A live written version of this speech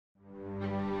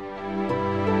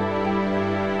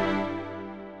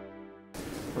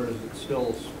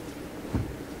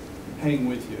hang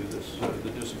with you, the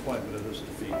disappointment of this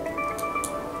defeat?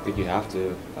 I think you have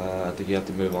to. I think you have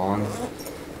to move on.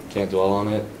 Can't dwell on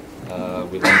it.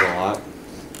 We learned a lot.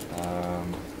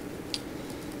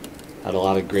 Had a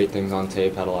lot of great things on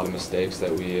tape. Had a lot of mistakes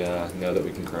that we know that we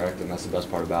can correct, and that's the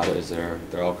best part about it is they're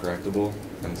all correctable.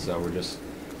 And so we're just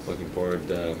looking forward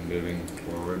to moving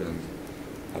forward and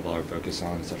have all our focus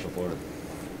on Central Florida.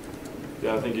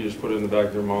 Yeah, I think you just put it in the back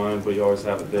of your mind, but you always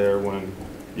have it there when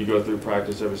you go through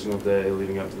practice every single day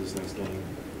leading up to this next game.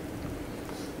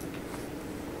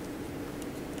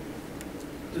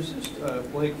 Does this,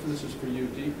 Blake, this is for you,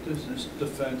 does this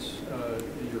defense,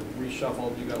 you're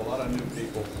reshuffled, you got a lot of new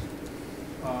people.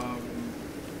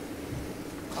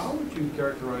 How would you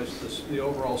characterize the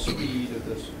overall speed of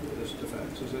this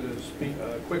defense? Is it as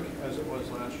quick as it was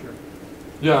last year?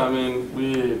 Yeah, I mean,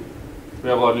 we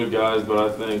have a lot of new guys, but I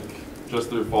think just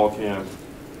through fall camp,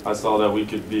 I saw that we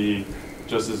could be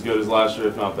just as good as last year,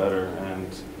 if not better. And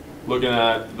looking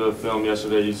at the film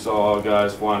yesterday, you saw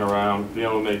guys flying around, being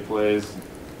able to make plays.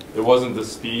 It wasn't the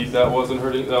speed that was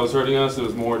hurting us. It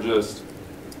was more just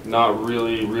not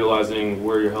really realizing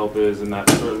where your help is and that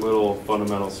certain little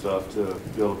fundamental stuff to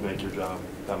be able to make your job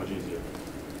that much easier.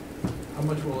 How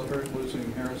much will it hurt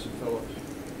losing Harrison Phillips?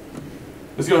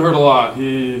 It's going to hurt a lot.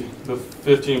 The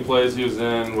 15 plays he was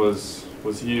in was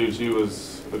huge. He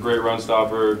was a great run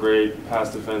stopper, great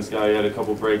pass defense guy. He had a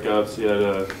couple breakups. He had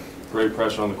a great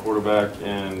pressure on the quarterback,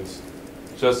 and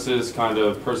just his kind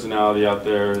of personality out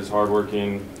there, his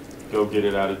hardworking,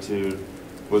 go-get-it attitude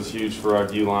was huge for our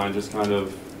D-line, just kind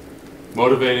of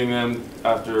motivating them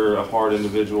after a hard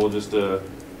individual just to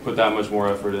put that much more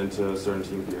effort into certain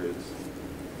team periods.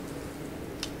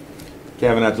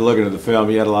 Kevin, after looking at the film,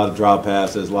 you had a lot of drop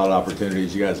passes, a lot of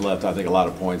opportunities. You guys left, I think, a lot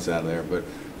of points out of there. But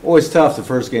always tough the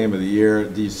first game of the year.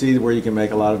 Do you see where you can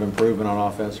make a lot of improvement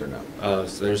on offense or no?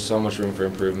 So there's so much room for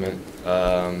improvement.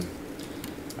 I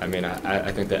mean,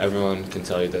 I think that everyone can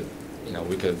tell you that, you know,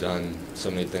 we could have done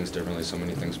so many things differently, so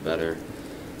many things better.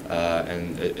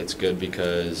 And it's good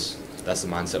because that's the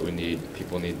mindset we need.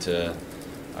 People need to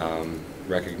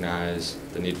recognize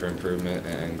the need for improvement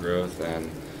and growth. And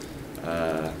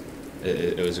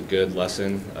it was a good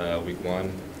lesson week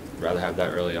one. Rather have that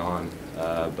early on,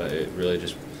 but it really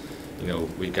just, you know,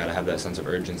 we got to have that sense of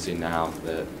urgency now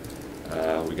that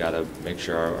we got to make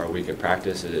sure our week at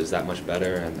practice is that much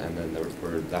better, and then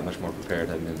we're that much more prepared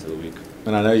heading into the week.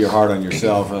 And I know you're hard on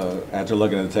yourself. After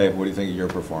looking at the tape, what do you think of your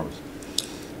performance?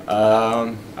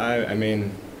 I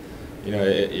mean, you know,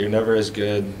 you're never as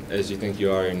good as you think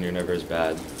you are, and you're never as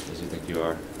bad as you think you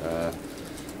are.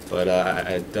 But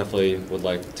I definitely would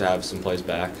like to have some plays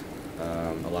back.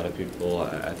 A lot of people,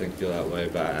 I think, feel that way,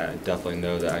 but I definitely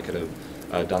know that I could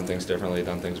have done things differently,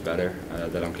 done things better,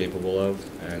 that I'm capable of.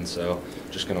 And so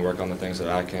just going to work on the things that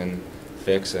I can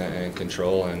fix and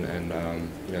control and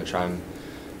you know, try and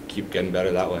keep getting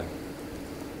better that way.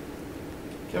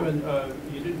 Kevin,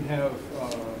 you didn't have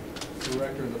the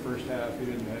director in the first half. You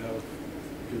didn't have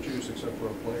your juice except for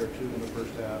a play or two in the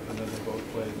first half, and then they both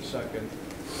played the second.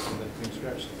 And then things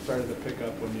started to pick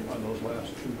up on those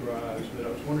last two drives. But I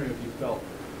was wondering if you felt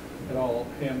at all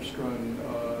hamstrung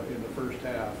in the first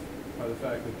half by the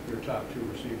fact that your top two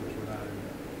receivers were not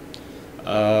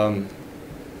in there.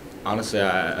 Honestly,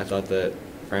 I thought that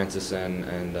Francis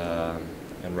and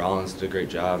Rollins did a great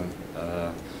job.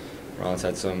 Rollins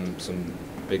had some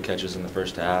big catches in the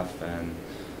first half, and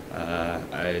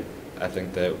I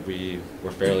think that we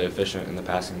were fairly efficient in the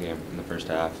passing game in the first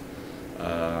half.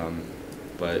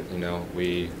 But, you know,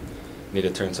 we need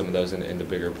to turn some of those into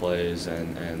bigger plays.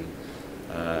 And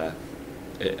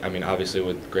I mean, obviously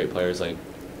with great players like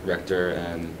Rector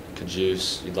and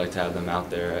Kajus, you'd like to have them out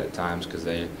there at times because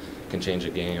they can change a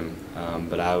game.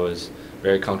 But I was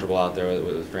very comfortable out there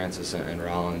with Francis and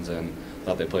Rollins, and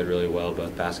thought they played really well,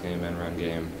 both pass game and run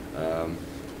game.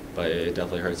 But it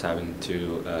definitely hurts having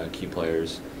two key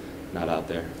players not out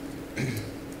there.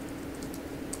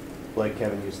 Like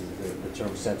Kevin uses the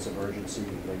term sense of urgency.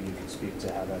 Maybe you can speak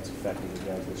to how that's affecting you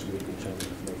guys this week in terms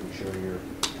of making sure you're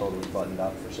totally buttoned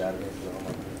up for Saturday for the home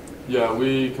opener. Yeah,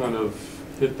 we kind of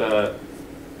hit that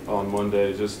on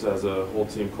Monday just as a whole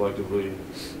team collectively,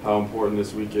 how important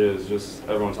this week is. Just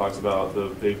everyone talks about the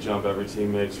big jump every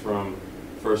team makes from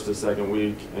first to second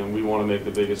week, and we want to make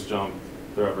the biggest jump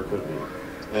there ever could be.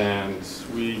 And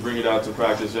we bring it out to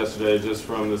practice yesterday just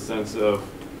from the sense of,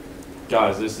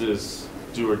 guys, this is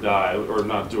do or die, or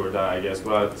not do or die, I guess,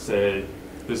 but I'd say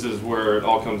this is where it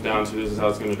all comes down to. This is how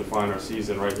it's going to define our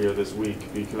season right here this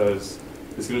week, because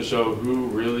it's going to show who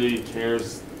really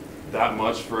cares that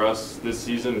much for us this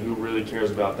season, who really cares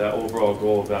about that overall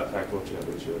goal of that Pac-12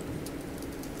 championship.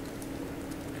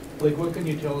 Blake, what can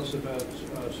you tell us about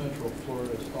Central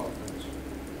Florida's offense?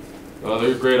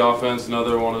 They're a great offense.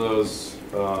 Another one of those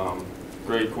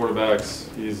great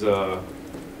quarterbacks. He's a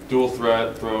dual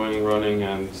threat, throwing, running,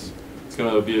 and it's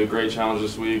going to be a great challenge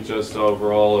this week. Just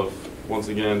overall of once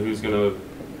again who's going to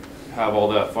have all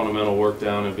that fundamental work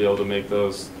down and be able to make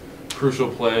those crucial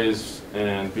plays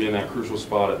and be in that crucial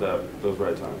spot at those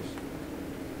right times.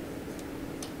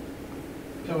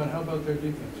 Kevin, how about their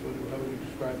defense? How would you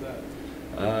describe that?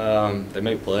 They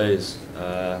make plays.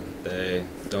 They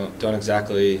don't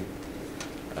exactly.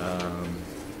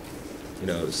 You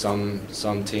know,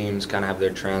 some teams kind of have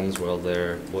their trends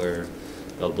where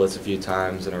they'll blitz a few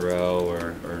times in a row,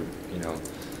 or you know,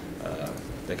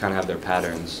 they kind of have their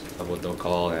patterns of what they'll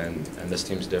call, and this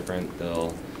team's different.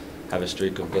 They'll have a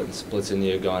streak of blitzing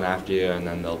you, going after you, and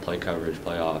then they'll play coverage,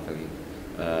 play off, and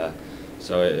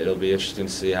so it'll be interesting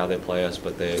to see how they play us.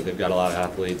 But they've got a lot of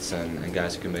athletes and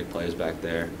guys who can make plays back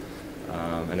there.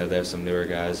 I know they have some newer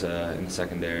guys in the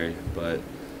secondary, but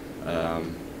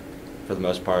for the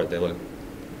most part, they look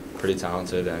pretty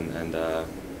talented, and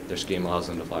their scheme allows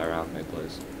them to fly around and make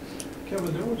plays.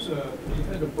 Kevin, you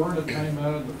had to burn a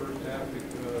timeout in the first half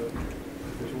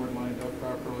because you weren't lined up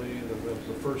properly. That was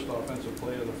the first offensive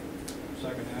play of the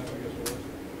second half, I guess it was.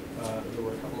 There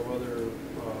were a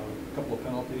couple of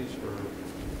penalties for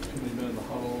too many men in the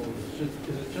huddle. Is it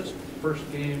just first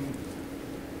game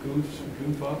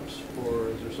goof ups, or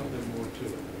is there something more to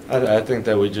it? I think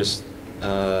that we just, you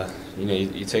know,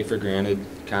 you take for granted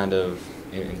kind of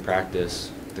in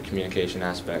practice the communication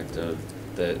aspect of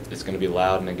that it's going to be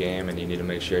loud in a game, and you need to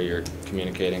make sure you're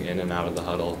communicating in and out of the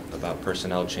huddle about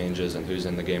personnel changes and who's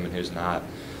in the game and who's not.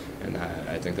 And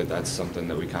I think that that's something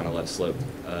that we kind of let slip,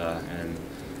 and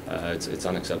it's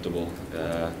unacceptable.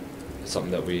 It's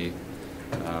something that we,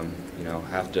 you know,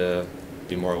 have to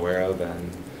be more aware of,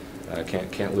 and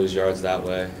can't lose yards that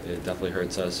way. It definitely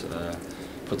hurts us,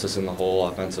 puts us in the hole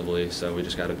offensively. So we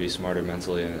just got to be smarter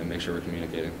mentally and make sure we're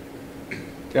communicating.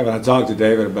 Kevin, I talked to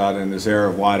David about in this era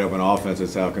of wide open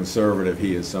offenses how conservative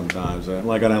he is sometimes.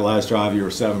 Like on that last drive, you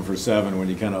were 7 for 7 when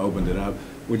you kind of opened it up.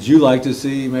 Would you like to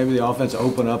see maybe the offense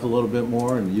open up a little bit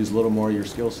more and use a little more of your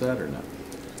skill set, or no?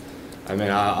 I mean,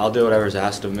 I'll do whatever's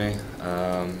asked of me.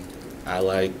 I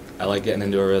like getting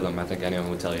into a rhythm. I think anyone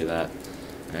would tell you that.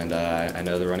 And I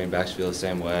know the running backs feel the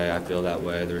same way. I feel that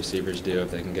way. The receivers do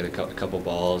if they can get a couple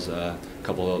balls, a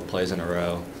couple of plays in a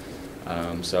row.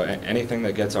 So anything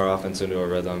that gets our offense into a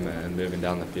rhythm and moving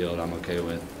down the field, I'm okay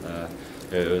with.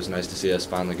 It was nice to see us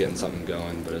finally getting something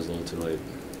going, but it was a little too late.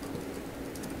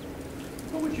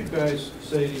 What would you guys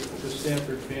say to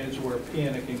Stanford fans who are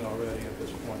panicking already at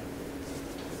this point?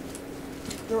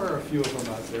 There are a few of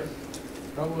them out there,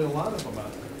 probably a lot of them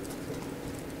out there.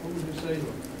 What would you say to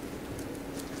them?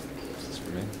 Is this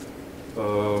for me?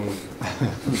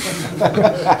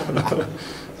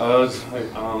 I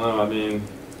don't know. I mean,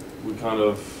 we kind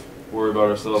of worry about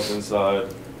ourselves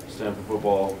inside Stanford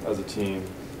football as a team.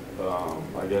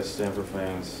 I guess Stanford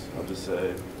fans, I'll just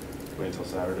say, wait until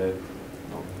Saturday.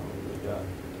 I don't really got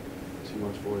too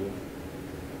much for you.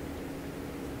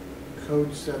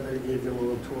 Coach said they gave you a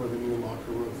little tour of the new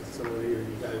locker room facility, or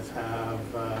you guys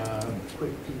have a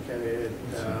quick peek at it.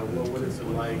 What is it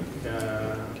like?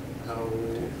 How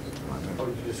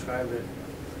would you describe it?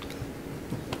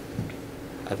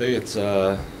 I think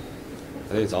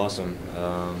it's awesome.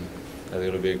 I think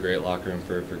it'll be a great locker room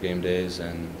for game days,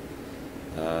 and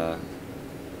I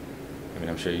mean,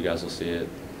 I'm sure you guys will see it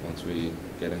once we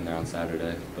get in there on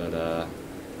Saturday. But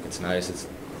it's nice. It's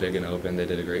big and open. They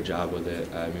did a great job with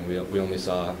it. I mean, we only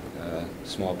saw a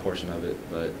small portion of it,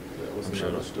 but I'm sure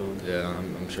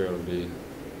I'm sure it'll be,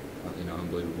 you know,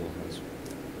 unbelievable once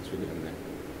we get in there.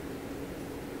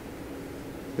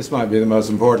 This might be the most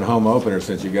important home opener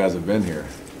since you guys have been here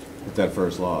with that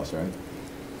first loss, right?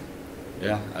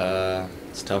 Yeah,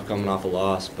 it's tough coming off a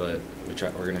loss, but we're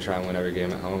going to try and win every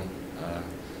game at home,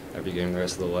 every game the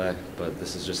rest of the way. But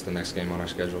this is just the next game on our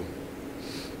schedule.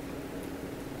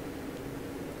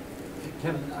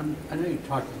 Kevin, I know you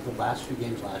talked the last few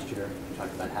games last year. You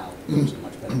talked about how there was a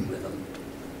much better rhythm,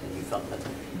 and you felt that.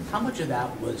 How much of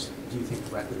that was, do you think,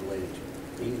 directly related to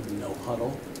being in no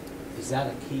huddle? Is that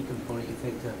a key component, you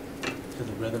think, to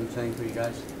the rhythm thing for you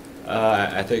guys?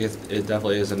 I think it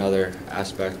definitely is another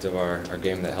aspect of our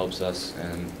game that helps us,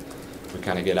 and we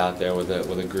kind of get out there with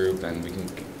a group, and we can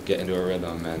get into a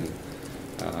rhythm, and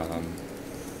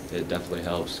it definitely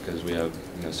helps because we have,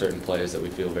 you know, certain plays that we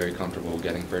feel very comfortable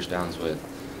getting first downs with,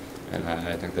 and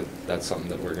I think that that's something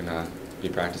that we're gonna be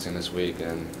practicing this week,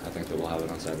 and I think that we'll have it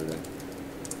on Saturday.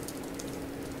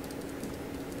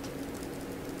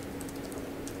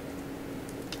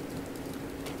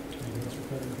 Anything else for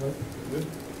Kevin? Good.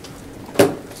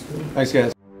 Thanks,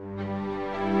 guys.